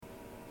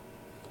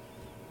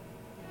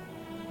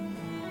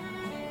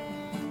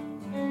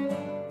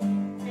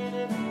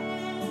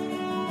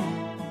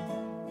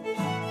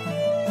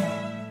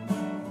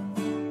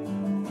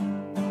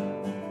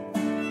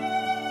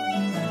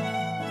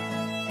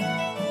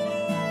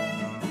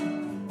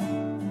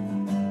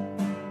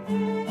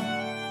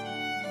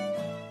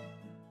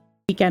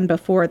weekend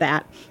before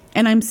that.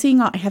 And I'm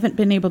seeing, I haven't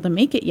been able to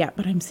make it yet,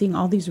 but I'm seeing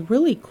all these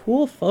really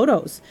cool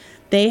photos.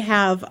 They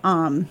have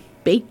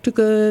baked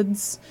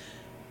goods,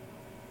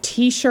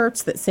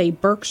 T-shirts that say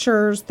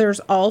Berkshires.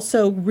 There's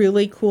also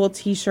really cool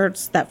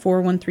T-shirts that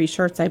 413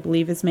 Shirts, I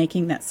believe, is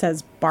making that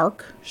says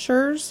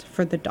Barkshires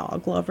for the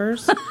dog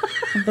lovers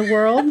of the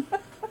world.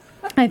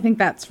 I think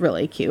that's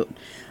really cute.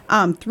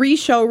 3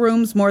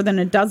 showrooms, more than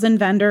a dozen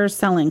vendors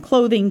selling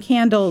clothing,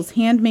 candles,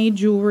 handmade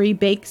jewelry,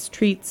 baked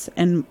treats,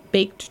 and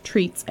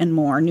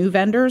more. New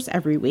vendors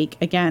every week.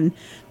 Again,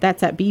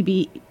 that's at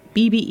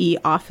BBE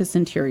Office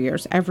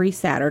Interiors every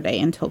Saturday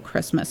until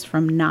Christmas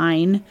from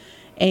 9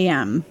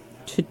 a.m.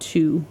 to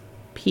 2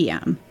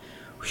 p.m.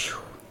 Whew,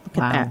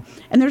 look at that.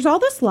 And there's all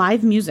this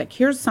live music.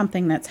 Here's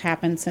something that's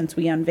happened since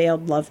we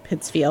unveiled Love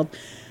Pittsfield.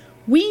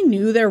 We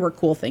knew there were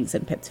cool things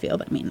in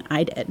Pittsfield. I mean,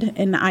 I did.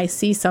 And I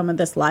see some of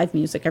this live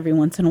music every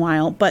once in a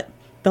while. But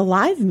the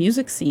live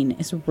music scene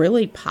is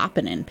really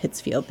popping in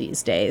Pittsfield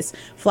these days.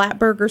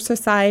 Flatburger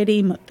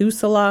Society,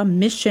 Methuselah,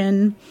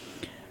 Mission,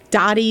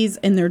 Dottie's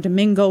and their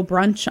Domingo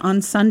brunch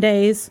on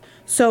Sundays.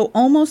 So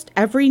almost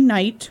every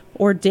night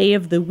or day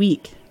of the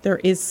week, there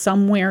is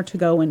somewhere to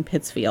go in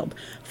Pittsfield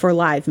for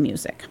live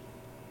music.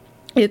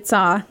 It's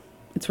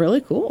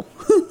really cool.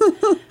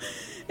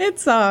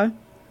 It's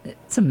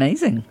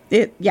amazing.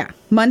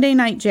 Monday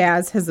Night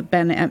Jazz has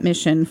been at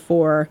Mission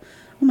for,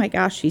 oh my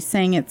gosh, he's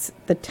saying it's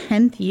the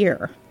 10th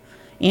year.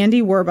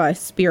 Andy Werba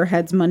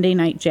spearheads Monday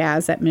Night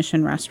Jazz at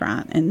Mission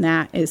Restaurant, and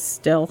that is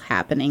still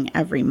happening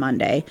every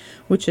Monday,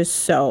 which is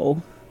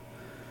so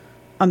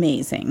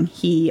amazing.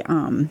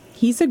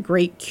 He's a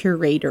great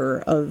curator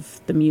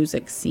of the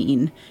music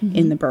scene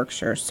in the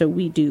Berkshires, so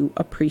we do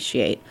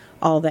appreciate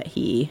all that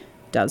he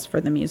does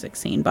for the music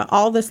scene. But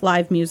all this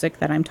live music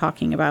that I'm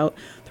talking about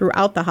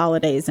throughout the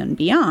holidays and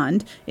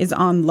beyond is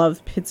on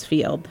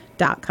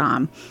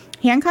lovepittsfield.com.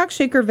 Hancock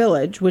Shaker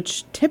Village,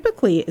 which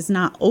typically is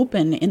not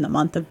open in the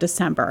month of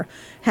December,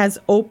 has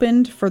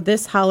opened for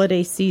this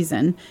holiday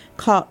season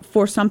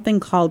for something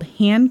called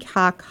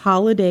Hancock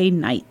Holiday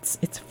Nights.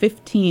 It's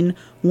 15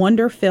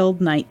 wonder-filled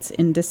nights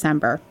in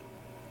December.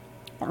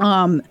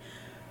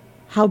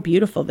 How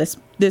beautiful.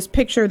 This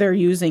picture they're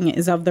using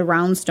is of the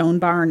Roundstone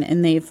Barn,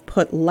 and they've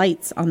put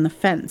lights on the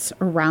fence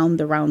around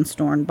the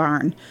Roundstone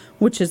Barn,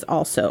 which is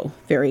also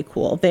very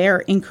cool. They're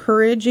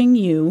encouraging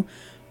you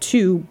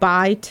to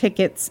buy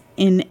tickets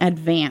in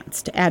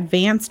advance.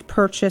 Advanced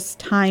purchase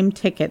time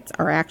tickets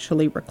are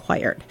actually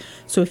required.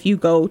 So if you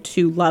go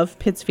to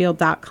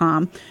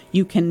lovepittsfield.com,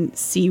 you can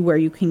see where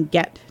you can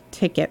get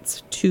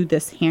tickets to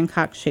this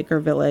Hancock Shaker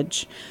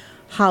Village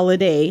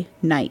holiday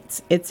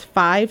nights. It's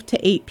 5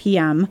 to 8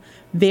 p.m.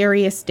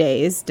 various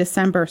days,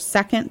 December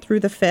 2nd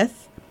through the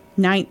 5th,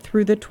 9th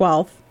through the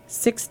 12th,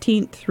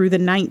 16th through the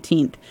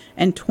 19th,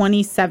 and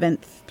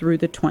 27th through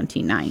the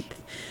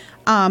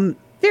 29th.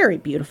 Very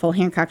beautiful.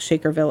 Hancock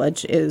Shaker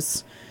Village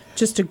is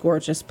just a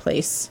gorgeous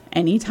place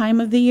any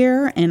time of the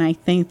year, and I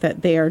think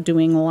that they are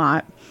doing a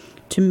lot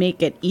to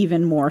make it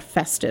even more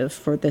festive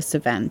for this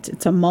event.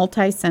 It's a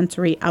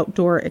multi-sensory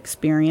outdoor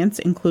experience,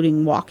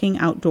 including walking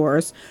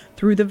outdoors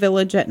through the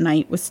village at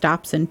night with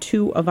stops in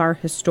 2 of our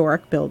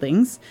historic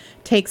buildings.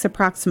 Takes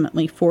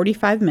approximately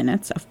 45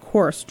 minutes. Of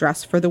course,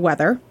 dress for the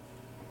weather.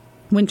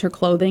 Winter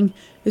clothing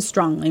is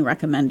strongly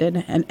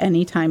recommended at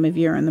any time of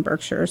year in the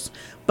Berkshires,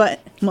 but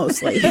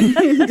mostly in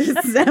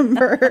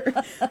December.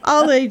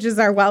 All ages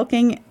are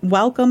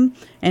welcome,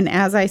 and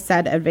as I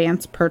said,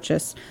 advanced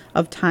purchase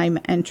of time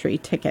entry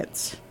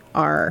tickets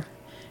are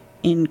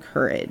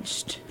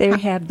encouraged. They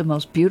have the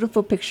most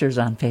beautiful pictures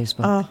on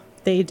Facebook. Oh,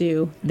 they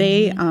do.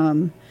 They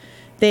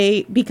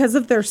because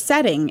of their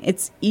setting,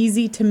 it's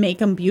easy to make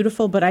them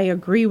beautiful, but I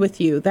agree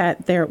with you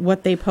that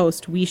what they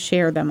post, we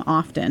share them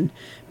often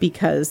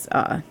because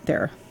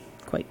they're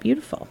quite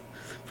beautiful,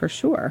 for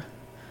sure.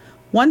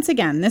 Once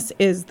again, this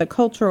is the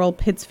Cultural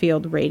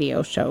Pittsfield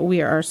Radio Show.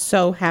 We are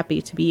so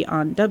happy to be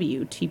on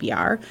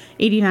WTBR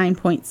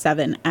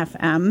 89.7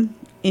 FM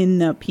in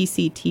the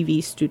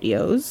PCTV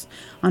studios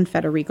on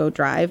Federico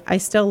Drive. I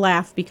still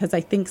laugh because I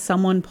think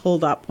someone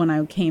pulled up when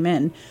I came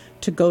in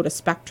to go to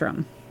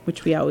Spectrum,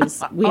 which we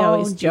always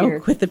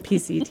joke with the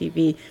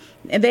PCTV.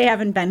 They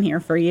haven't been here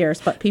for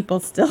years, but people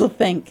still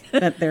think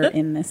that they're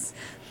in this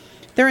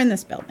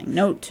building.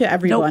 Note to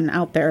everyone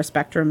out there,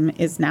 Spectrum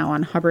is now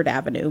on Hubbard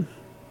Avenue.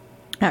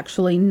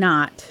 Actually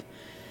not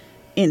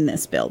in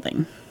this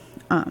building.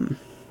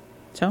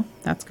 So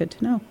that's good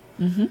to know.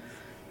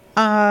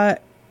 Mm-hmm.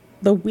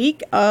 The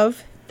week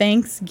of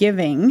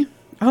Thanksgiving.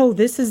 Oh,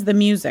 this is the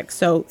music.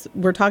 So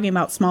we're talking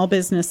about Small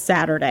Business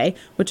Saturday,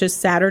 which is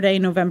Saturday,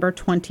 November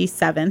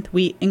 27th.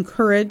 We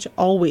encourage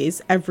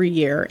always, every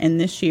year, and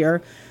this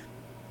year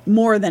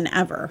more than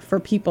ever, for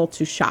people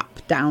to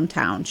shop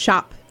downtown.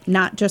 Shop,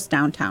 not just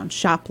downtown,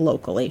 shop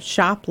locally.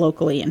 Shop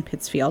locally in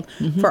Pittsfield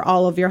for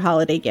all of your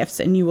holiday gifts.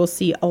 And you will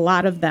see a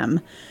lot of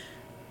them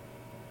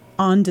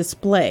on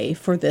display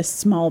for this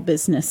Small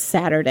Business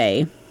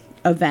Saturday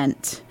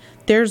event.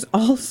 There's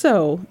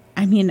also,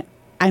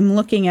 I'm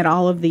looking at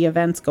all of the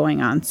events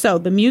going on. So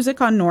the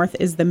music on North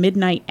is the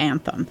Midnight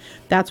Anthem.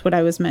 That's what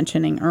I was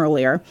mentioning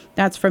earlier.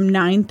 That's from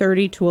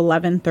 9:30 to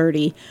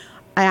 11:30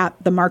 at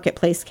the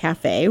Marketplace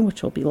Cafe,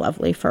 which will be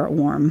lovely for a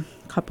warm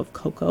cup of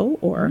cocoa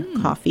or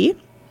coffee.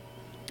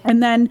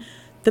 And then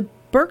the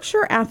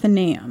Berkshire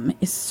Athenaeum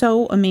is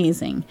so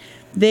amazing.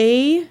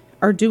 They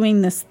are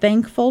doing this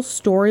Thankful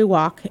Story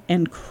Walk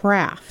and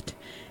Craft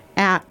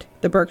at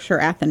the Berkshire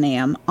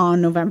Athenaeum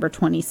on November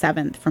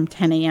 27th from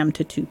 10 a.m.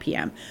 to 2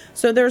 p.m.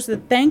 So there's the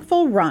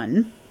Thankful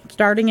Run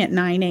starting at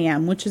 9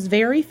 a.m., which is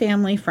very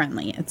family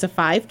friendly. It's a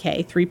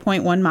 5K,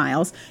 3.1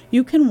 miles.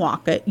 You can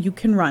walk it, you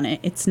can run it.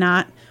 It's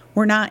not,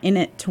 we're not in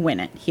it to win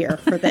it here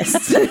for this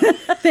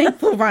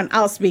Thankful Run.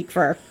 I'll speak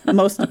for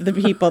most of the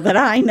people that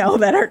I know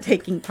that are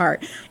taking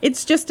part.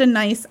 It's just a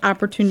nice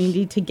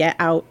opportunity to get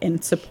out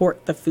and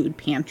support the food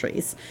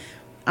pantries.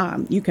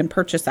 You can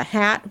purchase a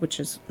hat, which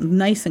is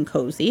nice and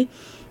cozy,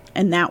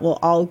 and that will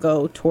all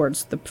go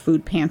towards the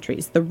food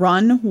pantries. The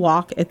run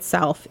walk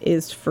itself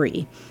is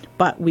free,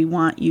 but we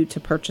want you to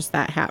purchase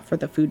that hat for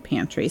the food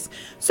pantries.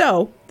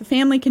 So the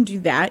family can do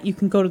that. You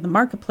can go to the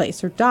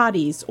Marketplace or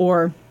Dottie's,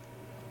 or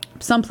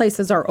some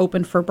places are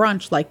open for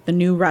brunch, like the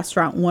new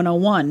restaurant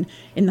 101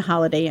 in the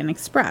Holiday Inn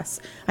Express.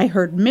 I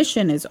heard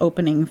Mission is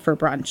opening for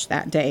brunch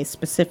that day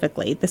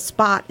specifically. The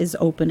Spot is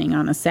opening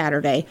on a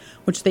Saturday,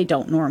 which they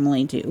don't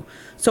normally do.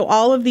 So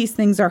all of these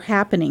things are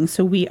happening.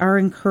 So we are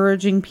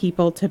encouraging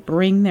people to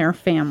bring their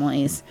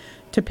families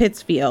to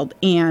Pittsfield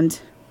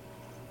and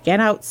get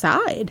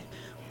outside.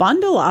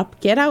 Bundle up,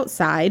 get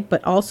outside,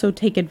 but also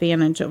take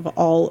advantage of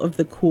all of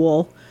the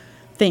cool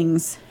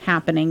things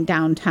happening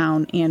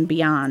downtown and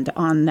beyond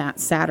on that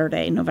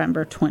Saturday,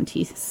 November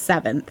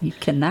 27th. You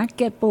cannot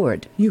get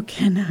bored. You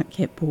cannot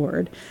get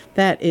bored.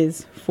 That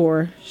is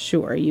for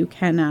sure. You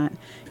cannot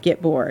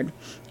get bored.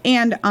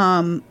 And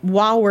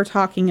while we're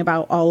talking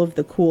about all of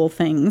the cool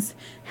things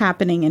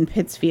happening in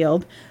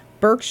Pittsfield,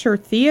 Berkshire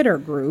Theater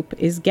Group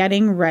is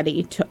getting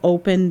ready to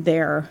open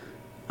their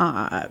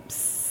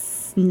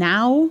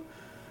now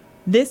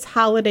this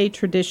holiday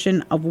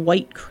tradition of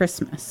White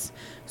Christmas.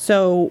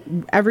 So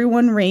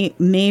everyone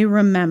may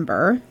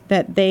remember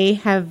that they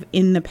have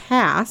in the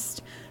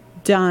past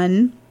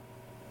done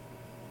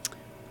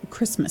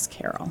Christmas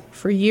Carol.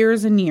 For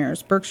years and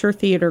years, Berkshire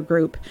Theater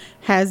Group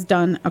has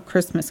done a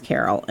Christmas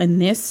Carol.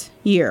 And this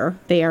year,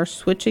 they are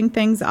switching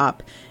things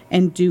up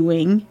and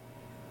doing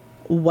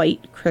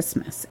White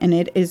Christmas. And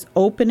it is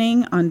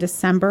opening on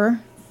December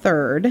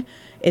 3rd.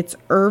 It's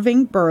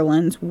Irving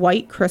Berlin's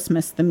White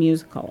Christmas the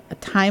Musical, a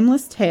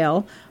timeless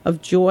tale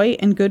of joy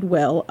and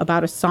goodwill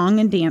about a song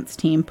and dance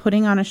team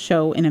putting on a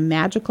show in a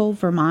magical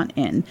Vermont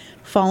inn,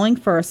 falling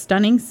for a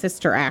stunning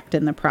sister act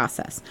in the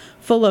process.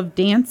 Full of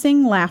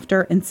dancing,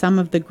 laughter, and some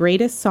of the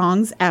greatest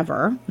songs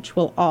ever, which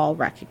we'll all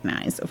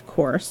recognize, of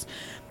course.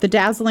 The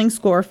dazzling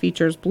score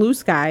features Blue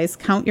Skies,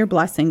 Count Your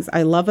Blessings,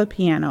 I Love a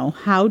Piano,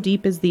 How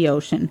Deep is the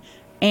Ocean,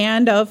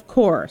 and, of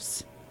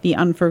course, the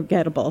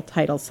unforgettable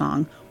title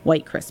song,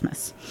 White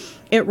Christmas.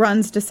 It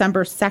runs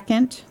December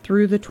 2nd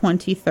through the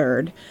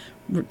 23rd,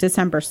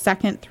 December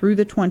 2nd through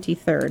the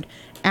 23rd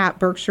at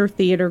Berkshire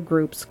Theater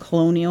Group's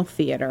Colonial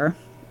Theater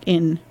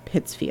in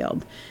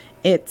Pittsfield.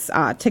 Its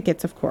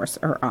tickets, of course,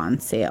 are on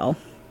sale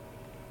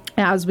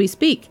as we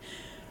speak.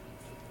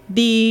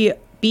 The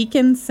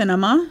Beacon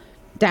Cinema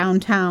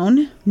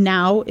downtown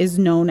now is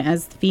known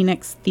as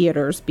Phoenix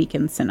Theater's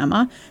Beacon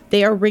Cinema.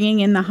 They are ringing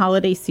in the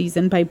holiday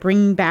season by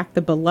bringing back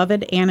the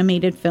beloved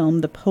animated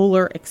film, The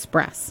Polar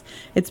Express.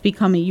 It's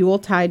become a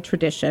Yuletide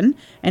tradition,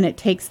 and it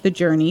takes the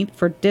journey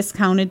for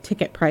discounted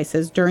ticket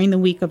prices during the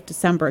week of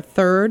December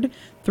 3rd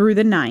through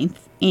the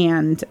 9th,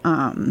 and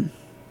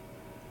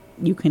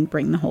you can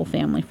bring the whole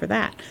family for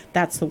that.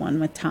 That's the one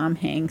with Tom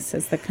Hanks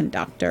as the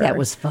conductor. That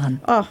was fun.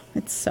 Oh,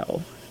 it's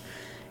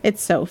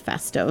so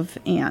festive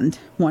and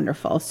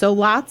wonderful. So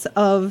lots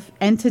of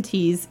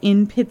entities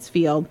in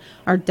Pittsfield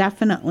are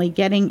definitely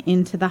getting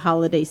into the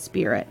holiday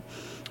spirit.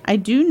 I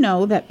do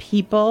know that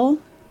people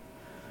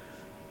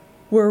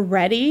were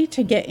ready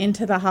to get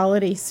into the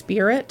holiday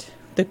spirit,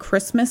 the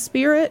Christmas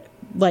spirit,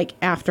 like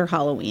after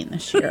Halloween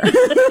this year.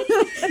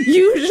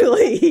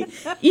 Usually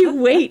you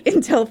wait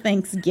until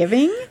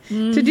Thanksgiving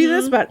to do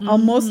this, but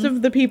most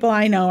of the people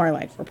I know are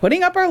like, we're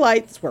putting up our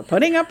lights, we're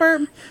putting up our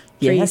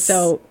tree. Yes.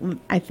 So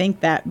I think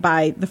that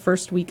by the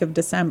first week of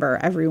December,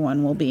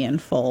 everyone will be in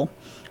full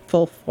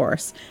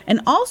force.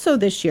 And also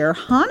this year,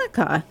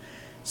 Hanukkah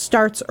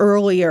starts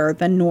earlier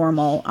than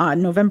normal.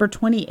 November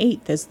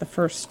 28th is the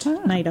first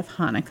night of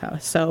Hanukkah.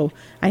 So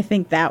I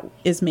think that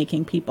is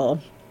making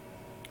people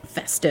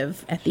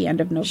festive at the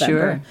end of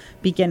November,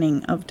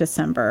 beginning of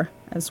December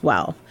as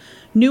well.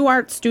 New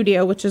Art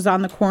Studio, which is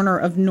on the corner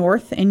of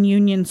North and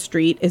Union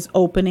Street, is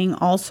opening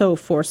also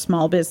for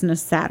Small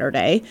Business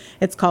Saturday.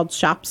 It's called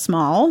Shop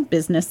Small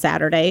Business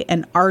Saturday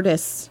and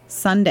Artists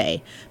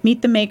Sunday.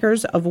 Meet the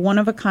makers of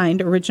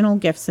one-of-a-kind original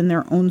gifts in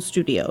their own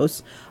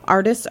studios.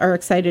 Artists are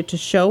excited to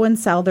show and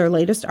sell their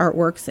latest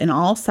artworks in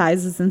all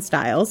sizes and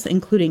styles,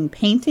 including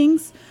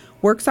paintings,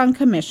 works on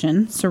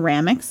commission,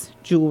 ceramics,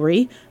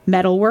 jewelry,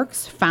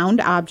 metalworks,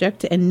 found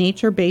object, and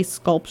nature-based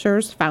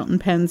sculptures, fountain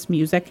pens,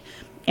 music,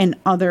 and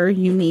other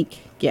unique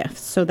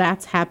gifts. So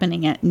that's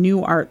happening at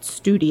New Art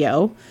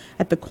Studio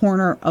at the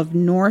corner of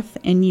North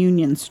and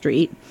Union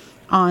Street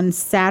on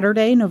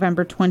Saturday,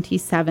 November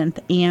 27th,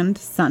 and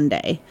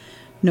Sunday,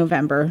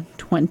 November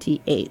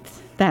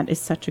 28th. That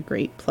is such a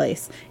great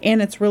place.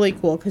 And it's really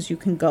cool because you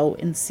can go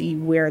and see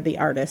where the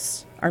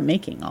artists are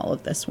making all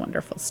of this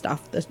wonderful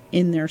stuff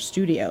in their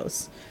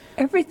studios.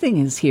 Everything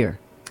is here.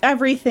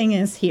 Everything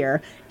is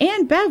here.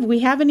 And Bev, we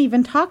haven't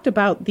even talked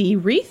about the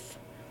wreath.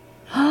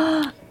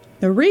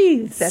 The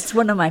wreaths. That's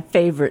one of my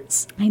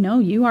favorites. I know,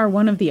 you are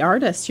one of the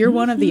artists. You're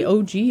one of the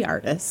OG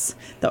artists,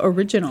 the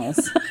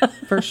originals,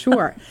 for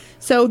sure.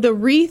 So the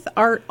wreath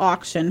art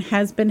auction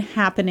has been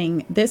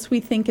happening. This,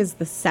 we think, is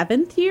the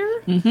 7th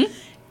year. Mm-hmm.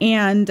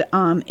 And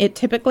it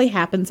typically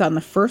happens on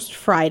the first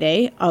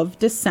Friday of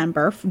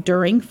December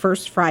during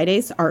First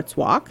Friday's Arts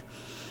Walk.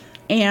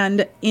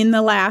 And in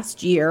the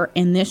last year,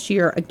 and this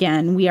year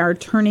again, we are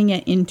turning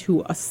it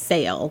into a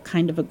sale,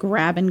 kind of a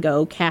grab and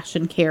go, cash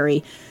and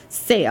carry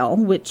sale,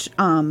 which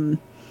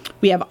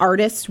we have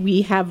artists.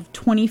 We have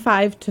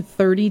 25 to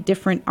 30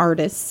 different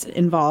artists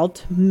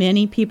involved.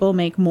 Many people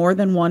make more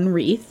than one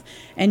wreath,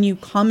 and you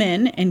come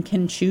in and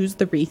can choose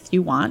the wreath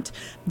you want.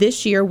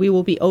 This year, we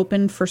will be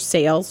open for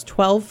sales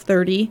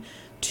 12:30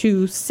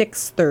 to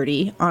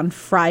 6:30 on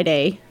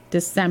Friday,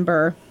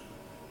 December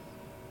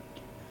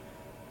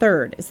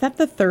 3rd. Is that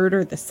the 3rd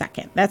or the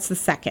 2nd? That's the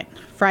 2nd.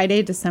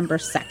 Friday, December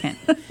 2nd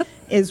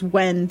is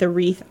when the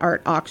wreath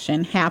art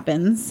auction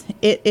happens.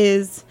 It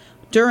is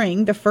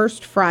during the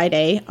first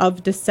Friday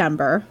of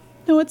December.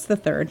 No, it's the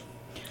 3rd.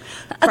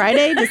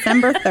 Friday,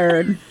 December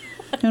 3rd.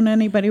 Don't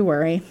anybody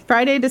worry.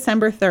 Friday,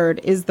 December 3rd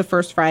is the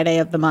first Friday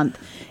of the month.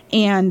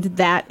 And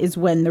that is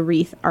when the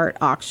wreath art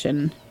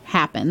auction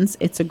happens.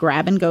 It's a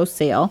grab and go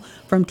sale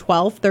from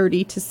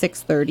 12:30 to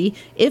 6:30.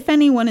 If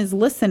anyone is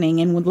listening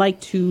and would like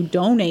to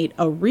donate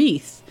a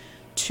wreath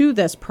to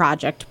this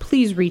project,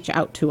 please reach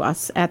out to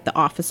us at the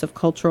Office of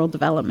Cultural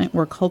Development.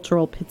 We're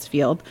Cultural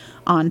Pittsfield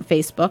on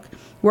Facebook.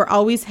 We're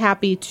always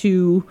happy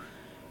to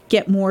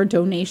get more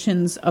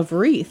donations of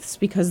wreaths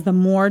because the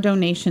more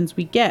donations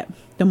we get,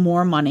 the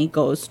more money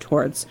goes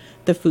towards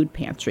the food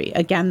pantry.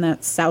 Again,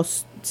 that's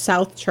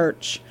South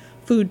Church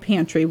Food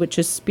Pantry, which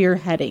is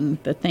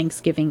spearheading the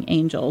Thanksgiving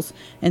Angels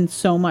and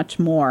so much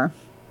more.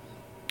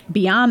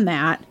 Beyond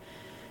that,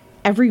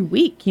 every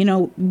week,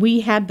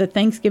 we had the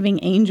Thanksgiving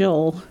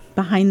Angel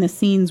behind the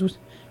scenes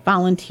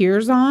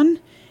volunteers on,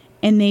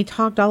 and they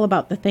talked all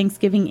about the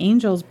Thanksgiving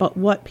Angels. But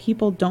what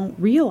people don't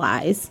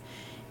realize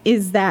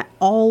is that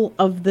all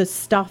of the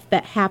stuff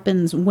that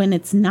happens when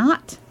it's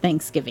not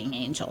Thanksgiving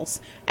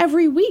Angels,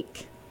 every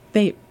week,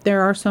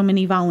 there are so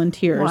many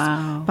volunteers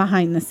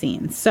behind the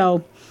scenes.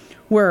 So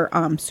we're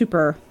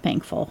super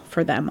thankful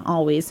for them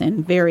always,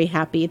 and very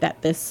happy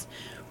that this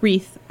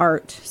wreath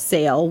art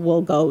sale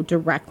will go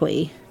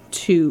directly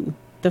to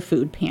the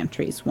food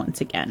pantries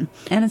once again.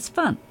 And it's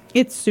fun.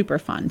 It's super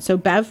fun. So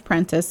Bev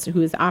Prentice,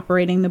 who is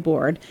operating the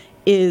board,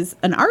 is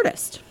an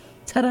artist.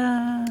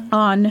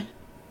 Ta-da!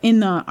 In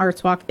the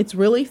Arts Walk. It's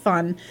really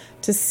fun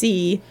to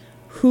see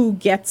who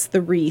gets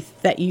the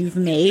wreath that you've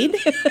made.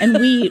 And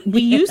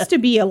we used to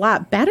be a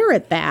lot better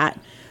at that,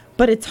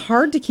 but it's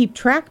hard to keep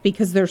track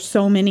because there's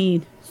so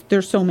many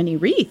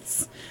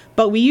wreaths.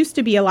 But we used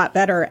to be a lot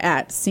better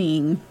at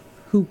seeing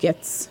who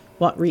gets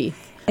what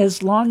wreath.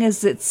 As long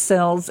as it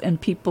sells and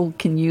people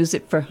can use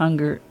it for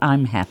hunger,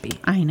 I'm happy.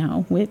 I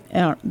know.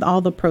 All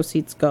the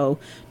proceeds go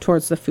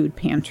towards the food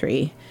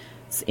pantry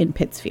in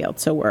Pittsfield,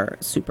 so we're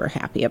super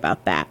happy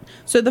about that.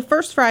 So the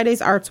first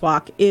Friday's Arts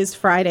Walk is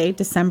Friday,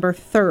 December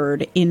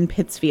 3rd in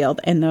Pittsfield,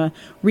 and the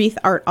wreath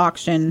art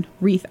auction,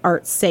 wreath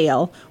art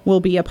sale will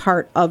be a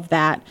part of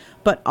that.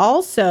 But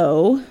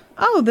also,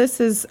 this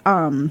is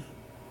I'm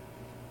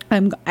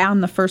on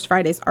the First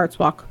Friday's Arts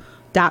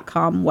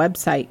Walk.com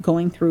website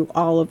going through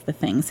all of the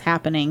things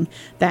happening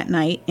that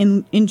night.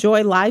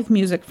 Enjoy live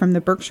music from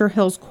the Berkshire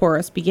Hills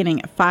Chorus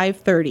beginning at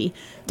 5:30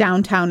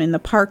 downtown in the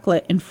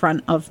parklet in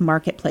front of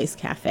Marketplace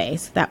Cafe.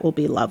 So that will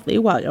be lovely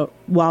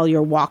while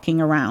you're walking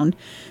around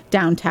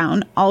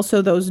downtown.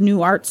 Also, those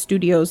new art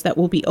studios that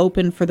will be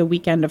open for the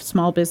weekend of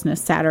Small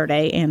Business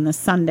Saturday and the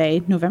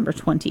Sunday, November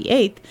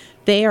 28th,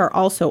 they are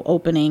also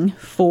opening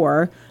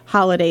for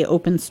holiday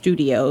open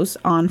studios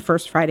on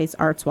First Friday's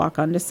Arts Walk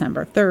on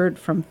December 3rd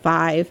from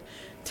 5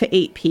 to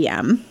 8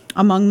 p.m.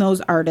 Among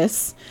those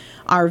artists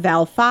are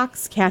Val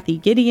Fox, Kathy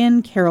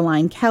Gideon,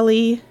 Caroline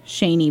Kelly,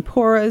 Shani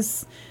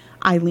Porras,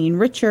 Eileen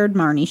Richard,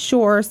 Marnie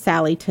Shore,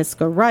 Sally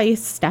Tiska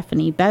Rice,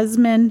 Stephanie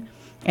Besman,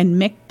 and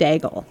Mick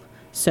Daigle.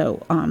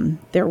 So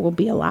there will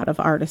be a lot of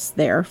artists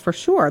there for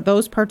sure.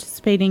 Those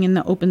participating in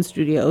the open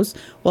studios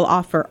will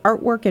offer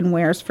artwork and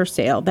wares for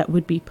sale that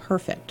would be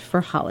perfect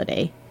for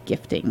holiday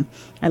gifting.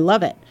 I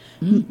love it.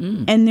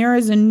 Mm-hmm. And there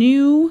is a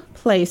new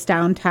place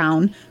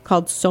downtown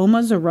called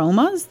Soma's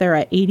Aromas. They're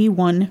at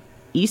 81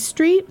 East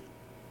Street.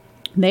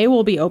 They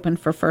will be open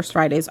for First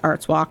Friday's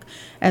Arts Walk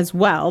as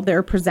well.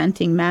 They're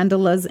presenting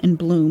Mandalas in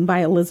Bloom by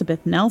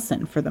Elizabeth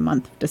Nelson for the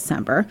month of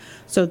December.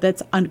 So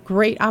that's a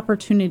great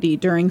opportunity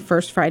during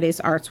First Friday's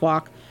Arts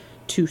Walk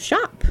to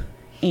shop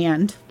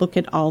and look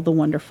at all the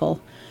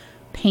wonderful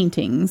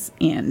paintings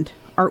and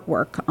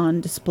artwork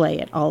on display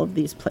at all of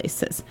these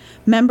places.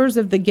 Members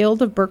of the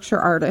Guild of Berkshire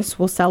Artists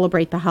will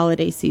celebrate the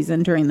holiday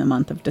season during the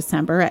month of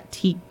December at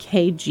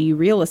TKG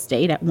Real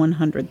Estate at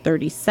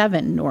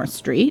 137 North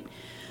Street.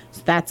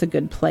 So that's a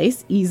good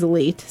place,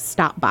 easily to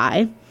stop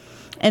by.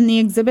 And the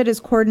exhibit is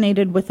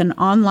coordinated with an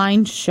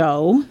online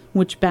show,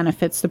 which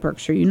benefits the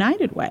Berkshire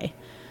United Way.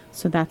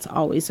 So that's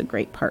always a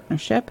great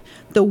partnership.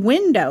 The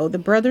window, the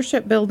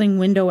Brothership Building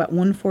window at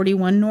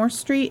 141 North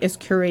Street is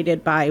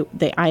curated by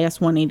the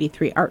IS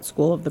 183 Art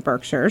School of the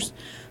Berkshires.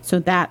 So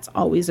that's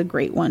always a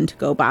great one to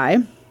go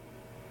by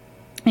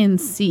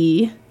and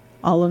see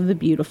all of the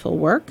beautiful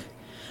work.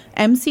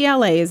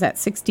 MCLA is at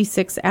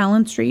 66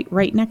 Allen Street,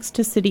 right next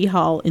to City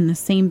Hall in the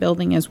same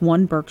building as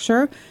One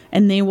Berkshire,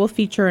 and they will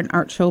feature an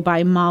art show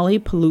by Molly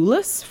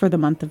Palulis for the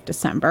month of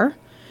December.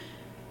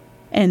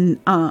 And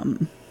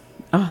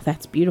oh,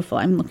 that's beautiful.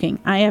 I'm looking.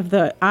 I have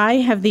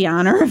the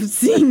honor of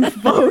seeing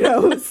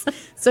photos,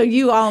 so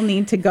you all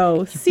need to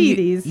go see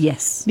these.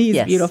 Yes,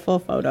 beautiful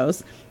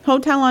photos.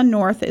 Hotel on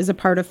North is a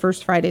part of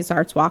First Friday's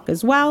Arts Walk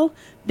as well.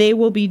 They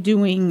will be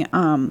doing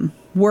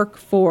work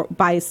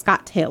by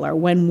Scott Taylor,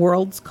 When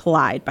Worlds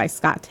Collide by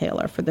Scott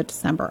Taylor for the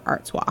December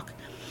Arts Walk.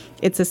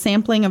 It's a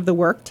sampling of the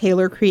work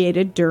Taylor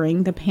created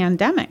during the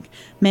pandemic.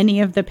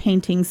 Many of the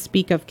paintings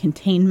speak of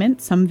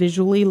containment, some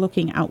visually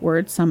looking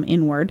outward, some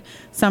inward,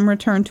 some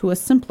return to a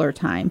simpler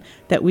time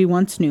that we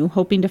once knew,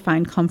 hoping to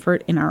find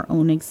comfort in our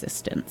own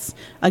existence.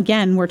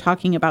 Again, we're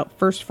talking about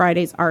First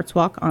Friday's Arts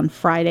Walk on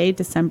Friday,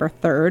 December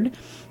 3rd,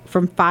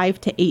 from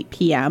 5 to 8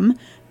 p.m.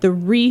 The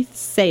wreath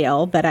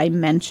sale that I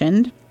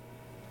mentioned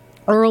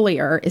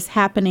earlier is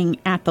happening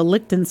at the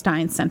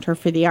Lichtenstein Center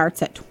for the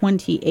Arts at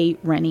 28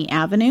 Rennie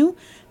Avenue.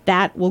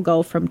 That will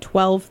go from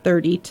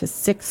 12:30 to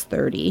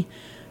 6:30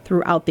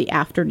 throughout the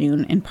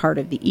afternoon and part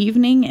of the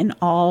evening, and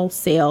all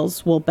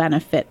sales will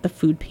benefit the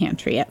food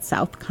pantry at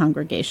South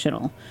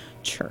Congregational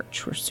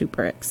Church. We're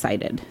super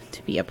excited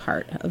to be a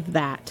part of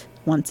that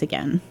once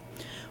again.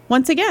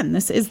 Once again,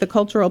 this is the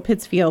Cultural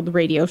Pittsfield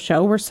radio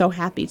show. We're so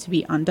happy to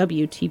be on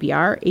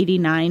WTBR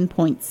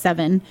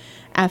 89.7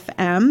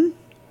 FM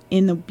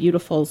in the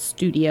beautiful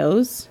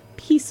studios,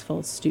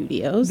 peaceful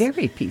studios.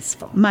 Very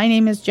peaceful. My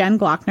name is Jen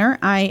Glockner.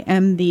 I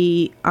am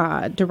the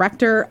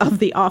director of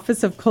the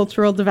Office of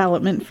Cultural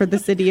Development for the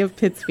City of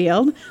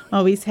Pittsfield.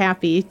 Always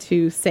happy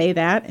to say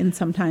that and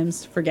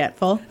sometimes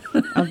forgetful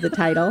of the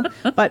title.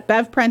 But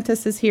Bev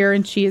Prentice is here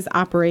and she is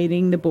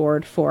operating the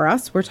board for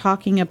us. We're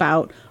talking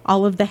about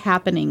all of the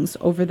happenings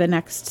over the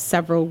next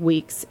several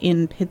weeks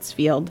in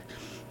Pittsfield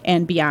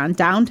and beyond,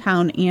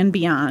 downtown and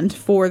beyond,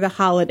 for the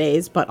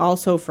holidays, but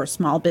also for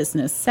Small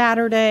Business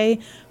Saturday,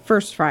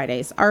 First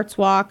Friday's Arts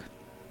Walk.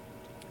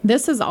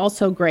 This is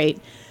also great.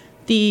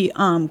 The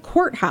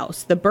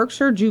courthouse, the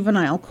Berkshire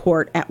Juvenile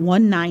Court at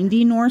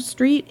 190 North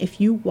Street,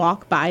 if you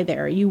walk by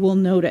there, you will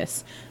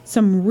notice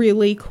some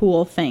really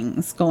cool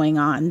things going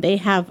on. They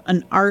have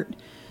an art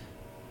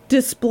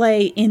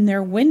display in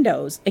their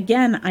windows.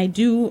 Again, I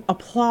do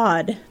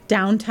applaud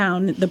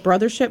downtown, the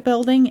Brothership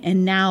Building,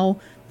 and now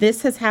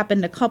this has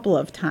happened a couple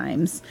of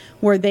times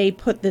where they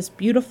put this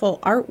beautiful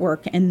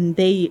artwork, and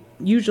they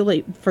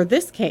usually, for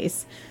this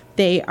case,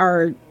 they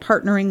are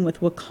partnering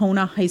with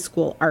Wacona High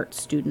School art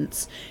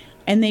students,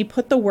 and they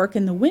put the work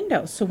in the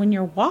window. So when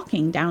you're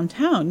walking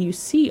downtown, you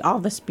see all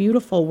this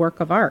beautiful work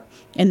of art,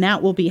 and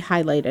that will be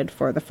highlighted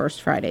for the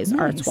First Friday's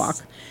Arts Walk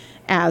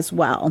as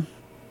well.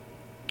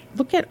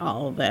 Look at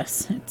all of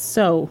this. It's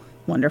so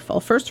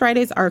wonderful. First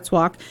Friday's Arts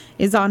Walk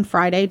is on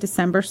Friday,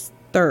 December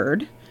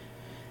 3rd.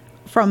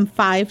 From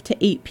 5 to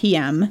 8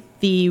 p.m.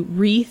 The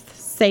wreath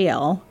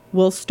sale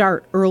will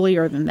start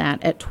earlier than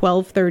that at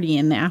 12:30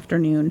 in the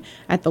afternoon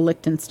at the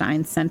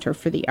Lichtenstein Center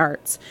for the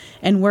Arts.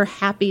 And we're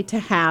happy to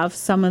have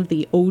some of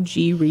the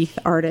OG wreath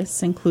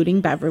artists,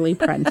 including Beverly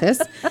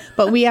Prentice.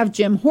 But we have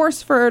Jim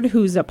Horsford,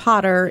 who's a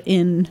potter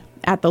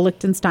at the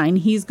Lichtenstein.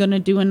 He's going to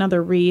do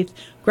another wreath.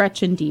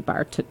 Gretchen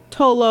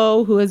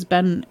DiBartolo, who has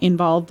been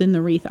involved in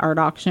the wreath art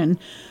auction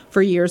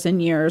for years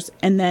and years.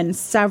 And then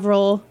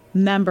several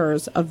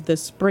members of the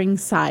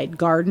Springside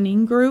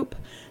Gardening Group.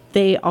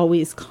 They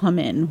always come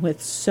in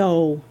with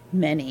so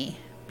many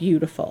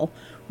beautiful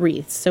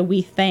wreaths. So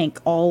we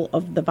thank all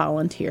of the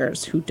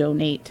volunteers who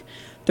donate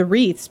the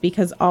wreaths,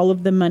 because all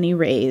of the money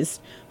raised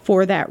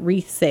for that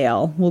wreath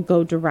sale will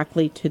go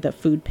directly to the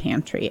food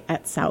pantry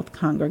at South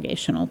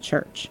Congregational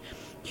Church.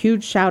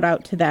 Huge shout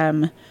out to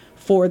them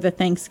for the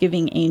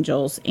Thanksgiving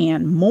Angels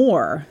and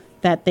more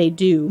that they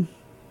do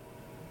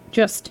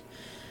just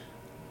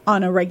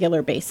on a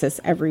regular basis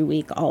every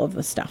week. All of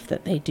the stuff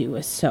that they do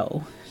is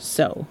so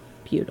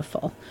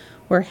beautiful.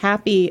 We're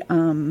happy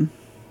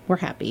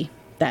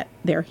that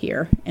they're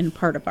here and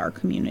part of our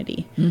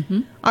community.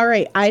 Mm-hmm. All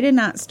right, I did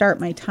not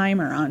start my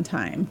timer on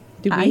time.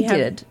 I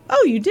did.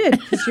 Oh, you did,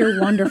 because you're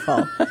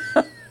wonderful.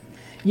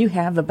 You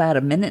have about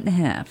a minute and a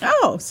half.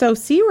 Oh, so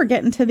see, we're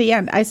getting to the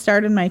end. I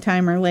started my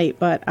timer late,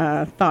 but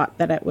thought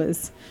that it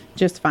was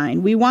just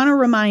fine. We want to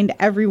remind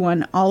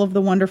everyone all of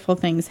the wonderful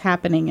things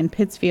happening in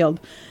Pittsfield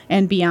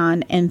and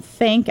beyond, and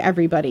thank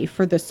everybody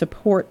for the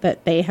support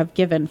that they have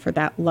given for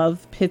that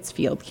Love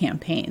Pittsfield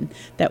campaign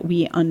that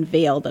we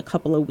unveiled a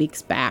couple of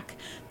weeks back.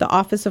 The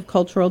Office of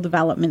Cultural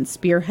Development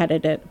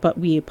spearheaded it, but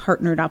we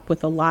partnered up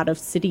with a lot of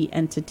city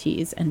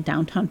entities and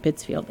Downtown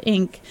Pittsfield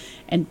Inc.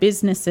 and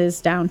businesses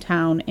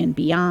downtown and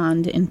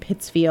beyond in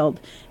Pittsfield,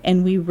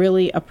 and we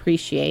really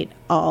appreciate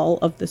all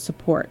of the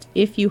support.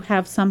 If you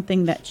have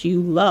something that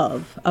you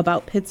love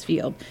about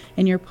Pittsfield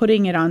and you're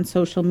putting it on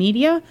social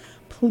media,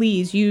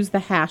 please use the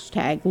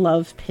hashtag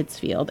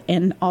 #LovePittsfield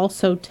and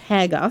also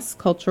tag us,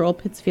 Cultural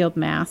Pittsfield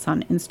Mass,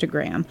 on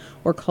Instagram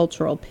or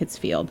Cultural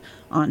Pittsfield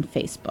on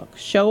Facebook.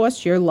 Show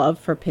us your love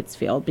for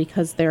Pittsfield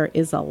because there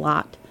is a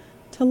lot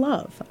to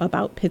love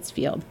about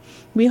Pittsfield.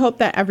 We hope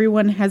that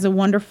everyone has a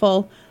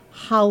wonderful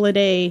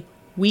holiday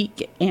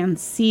week and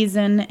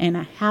season and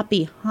a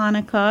happy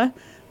Hanukkah,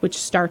 which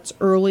starts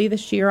early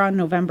this year on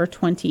November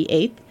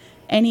 28th.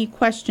 Any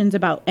questions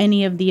about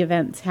any of the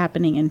events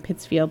happening in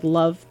Pittsfield,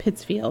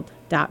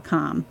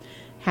 lovepittsfield.com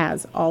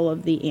has all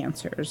of the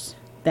answers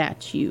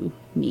that you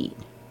need.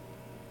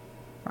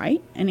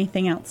 Right?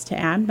 Anything else to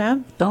add,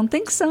 Bev? Don't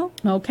think so.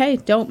 Okay,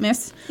 don't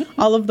miss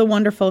all of the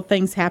wonderful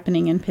things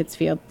happening in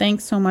Pittsfield.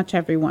 Thanks so much,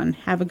 everyone.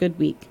 Have a good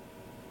week.